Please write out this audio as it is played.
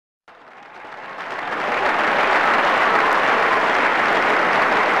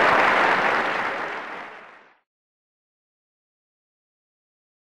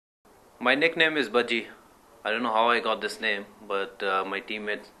My nickname is Budgie. I don't know how I got this name, but my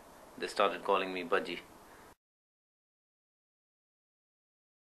teammates they started calling me Budgie.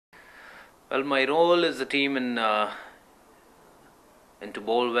 Well, my role is the team in to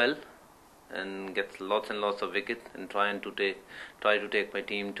bowl well and get lots and lots of wickets and try to take my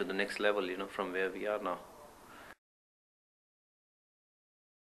team to the next level. From where we are now.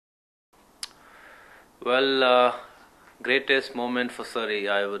 Well, greatest moment for Surrey,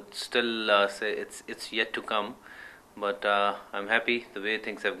 I would still say it's yet to come, but I'm happy the way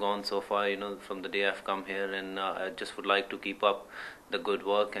things have gone so far. From the day I've come here, and I just would like to keep up the good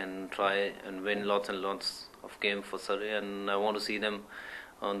work and try and win lots and lots of games for Surrey, and I want to see them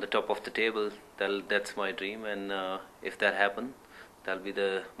on the top of the table. That's my dream, and if that happens, that'll be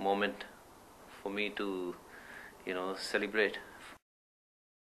the moment for me to celebrate.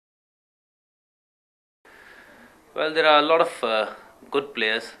 Well, there are a lot of good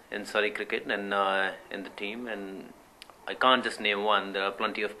players in Surrey cricket and in the team, and I can't just name one. There are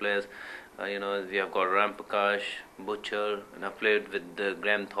plenty of players. We have got Ram Prakash, Butcher, and I played with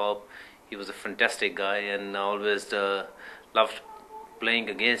Graham Thorpe. He was a fantastic guy, and I always loved playing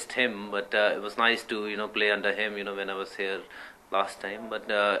against him. But it was nice to play under him. When I was here last time.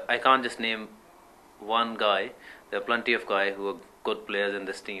 But I can't just name one guy. There are plenty of guys who are good players in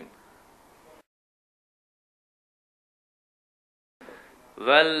this team.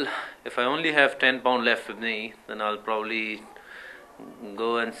 Well, if I only have £10 left with me, then I'll probably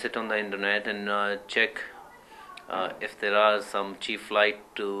go and sit on the internet and check if there are some cheap flight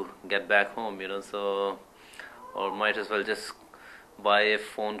to get back home. So or might as well just buy a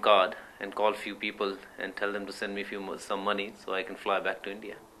phone card and call few people and tell them to send me some money so I can fly back to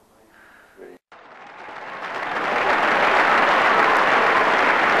India.